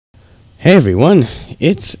Hey everyone,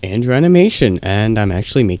 it's Andrew Animation, and I'm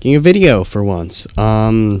actually making a video for once.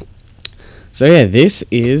 So yeah, this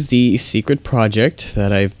is the secret project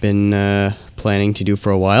that I've been planning to do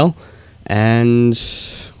for a while, and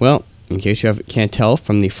well, in case you can't tell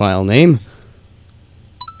from the file name,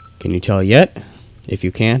 can you tell yet? If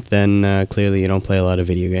you can't, then clearly you don't play a lot of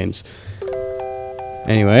video games.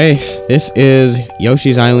 Anyway, this is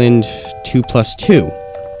Yoshi's Island 2+2.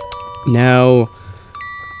 Now,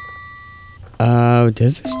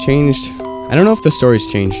 does this change? I don't know if the story's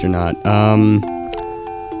changed or not.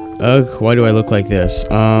 Why do I look like this?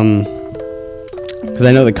 Because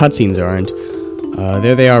I know the cutscenes aren't.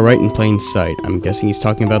 There they are right in plain sight. I'm guessing he's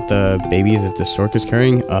talking about the babies that the stork is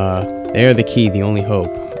carrying. They are the key, the only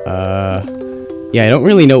hope. Yeah, I don't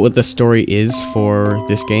really know what the story is for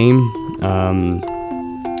this game. I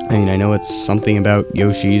mean, I know it's something about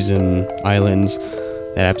Yoshis and islands.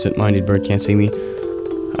 That absent-minded bird can't see me.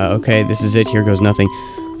 Okay, this is it. Here goes nothing.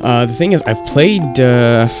 The thing is, I've played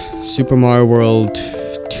Super Mario World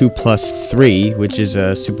 2+3, which is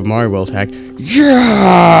a Super Mario World hack.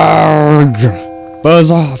 Yarg! Buzz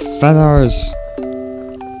off, feathers!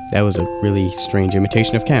 That was a really strange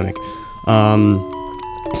imitation of Kamek.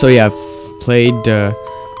 So yeah, I've played,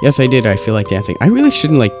 yes I did, I feel like dancing. I really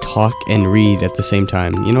shouldn't, like, talk and read at the same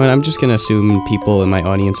time. You know what, I'm just gonna assume people in my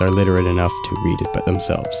audience are literate enough to read it by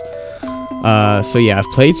themselves. So yeah, I've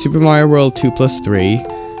played Super Mario World 2+3,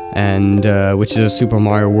 and, which is a Super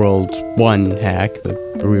Mario World 1 hack, the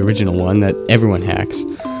original one that everyone hacks.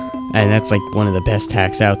 And that's, like, one of the best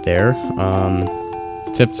hacks out there.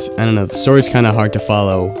 Except, I don't know, the story's kind of hard to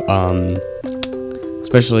follow,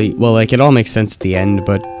 especially, well, like, it all makes sense at the end,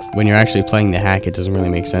 but when you're actually playing the hack, it doesn't really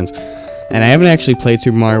make sense. And I haven't actually played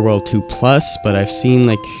Super Mario World 2+, but I've seen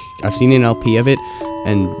an LP of it,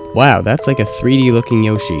 and wow, that's like a 3D looking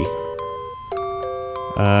Yoshi.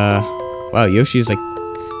 Wow, Yoshi's like,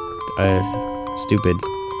 stupid.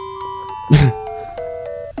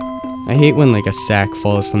 I hate when, like, a sack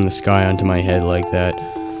falls from the sky onto my head like that.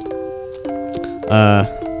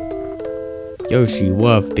 Yoshi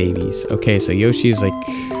love babies. Okay, so Yoshi's, like,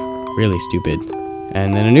 really stupid.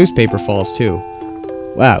 And then a newspaper falls, too.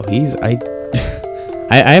 Wow, I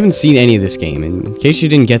haven't seen any of this game, and in case you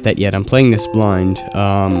didn't get that yet, I'm playing this blind,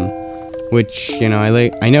 which, you know,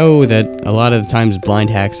 I know that a lot of the times blind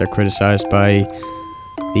hacks are criticized by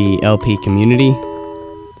the LP community,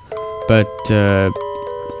 but,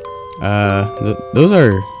 those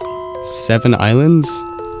are 7 islands.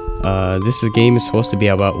 This game is supposed to be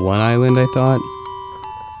about 1 island, I thought.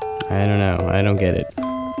 I don't know, I don't get it.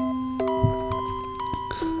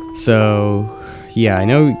 So, yeah, I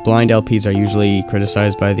know blind LPs are usually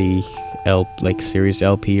criticized by the serious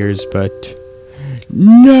LPers, but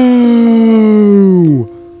no!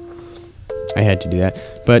 I had to do that.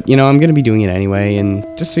 But, you know, I'm gonna be doing it anyway, and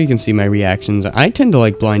just so you can see my reactions, I tend to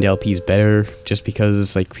like blind LPs better, just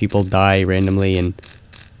because, like, people die randomly and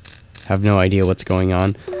have no idea what's going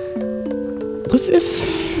on. Was this,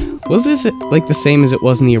 like, the same as it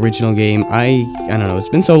was in the original game? I don't know, it's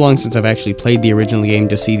been so long since I've actually played the original game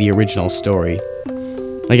to see the original story.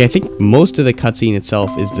 Like, I think most of the cutscene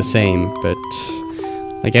itself is the same, but,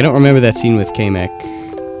 like, I don't remember that scene with Kamek.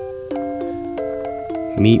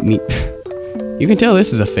 You can tell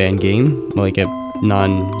this is a fan game, like a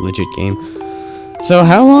non-legit game. So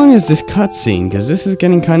how long is this cutscene? Because this is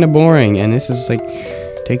getting kind of boring, and this is, like,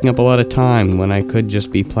 taking up a lot of time when I could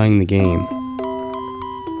just be playing the game.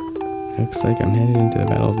 Looks like I'm headed into the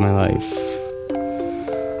battle of my life.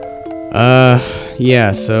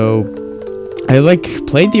 Yeah, so I, like,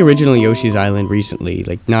 played the original Yoshi's Island recently,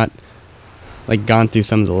 like, not, like, gone through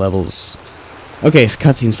some of the levels. Okay, so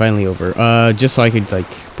cutscene's finally over. Just so I could, like,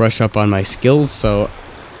 brush up on my skills, so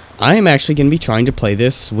I am actually going to be trying to play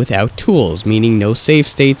this without tools, meaning no save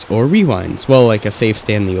states or rewinds. Well, like a save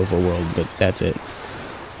state in the overworld, but that's it.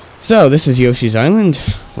 So, this is Yoshi's Island.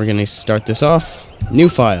 We're going to start this off. New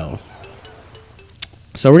file.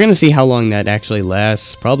 So we're going to see how long that actually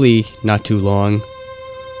lasts. Probably not too long.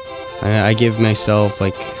 I give myself,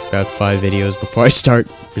 like, about 5 videos before I start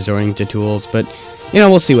resorting to tools, but, you know,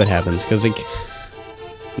 we'll see what happens, because, like,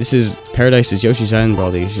 this is Paradise is Yoshi's Island where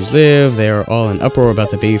all the Yoshis live. They are all in uproar about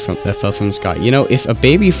the baby that fell from the sky. You know, if a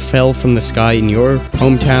baby fell from the sky in your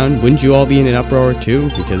hometown, wouldn't you all be in an uproar too?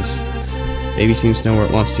 Because baby seems to know where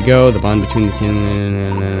it wants to go. The bond between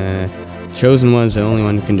the chosen one is the only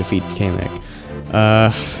one who can defeat Kamek.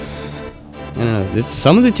 I don't know.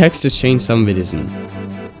 Some of the text has changed, some of it isn't.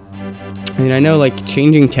 I mean, I know, like,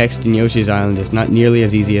 changing text in Yoshi's Island is not nearly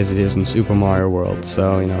as easy as it is in Super Mario World,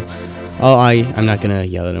 so, you know, I'm not gonna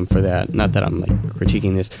yell at him for that. Not that I'm, like,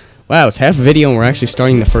 critiquing this. Wow, it's half a video and we're actually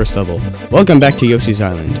starting the first level. Welcome back to Yoshi's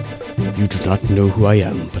Island. You do not know who I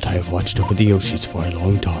am, but I have watched over the Yoshis for a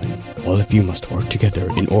long time. All of you must work together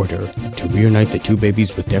in order to reunite the two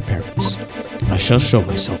babies with their parents. I shall show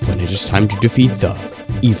myself when it is time to defeat the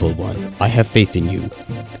evil one. I have faith in you.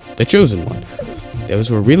 The chosen one. Those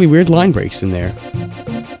were really weird line breaks in there.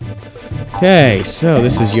 Okay, so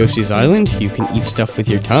this is Yoshi's Island. You can eat stuff with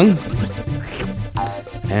your tongue.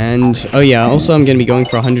 And, oh yeah, also I'm going to be going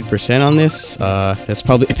for 100% on this. That's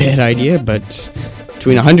probably a bad idea, but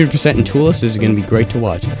between 100% and toolless, this is going to be great to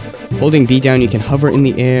watch. Holding B down, you can hover in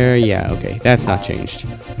the air. Yeah, okay, that's not changed.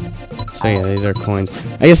 So yeah, these are coins.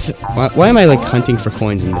 I guess, why am I like hunting for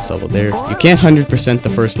coins in this level? You can't 100% the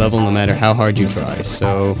first level no matter how hard you try,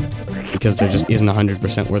 so, because there just isn't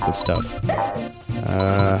 100% worth of stuff.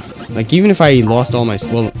 Like even if I lost all my,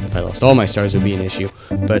 well, if I lost all my stars it would be an issue,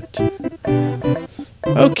 but,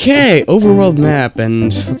 okay, overworld map,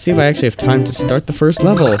 and let's see if I actually have time to start the first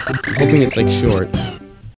level. I'm hoping it's like short.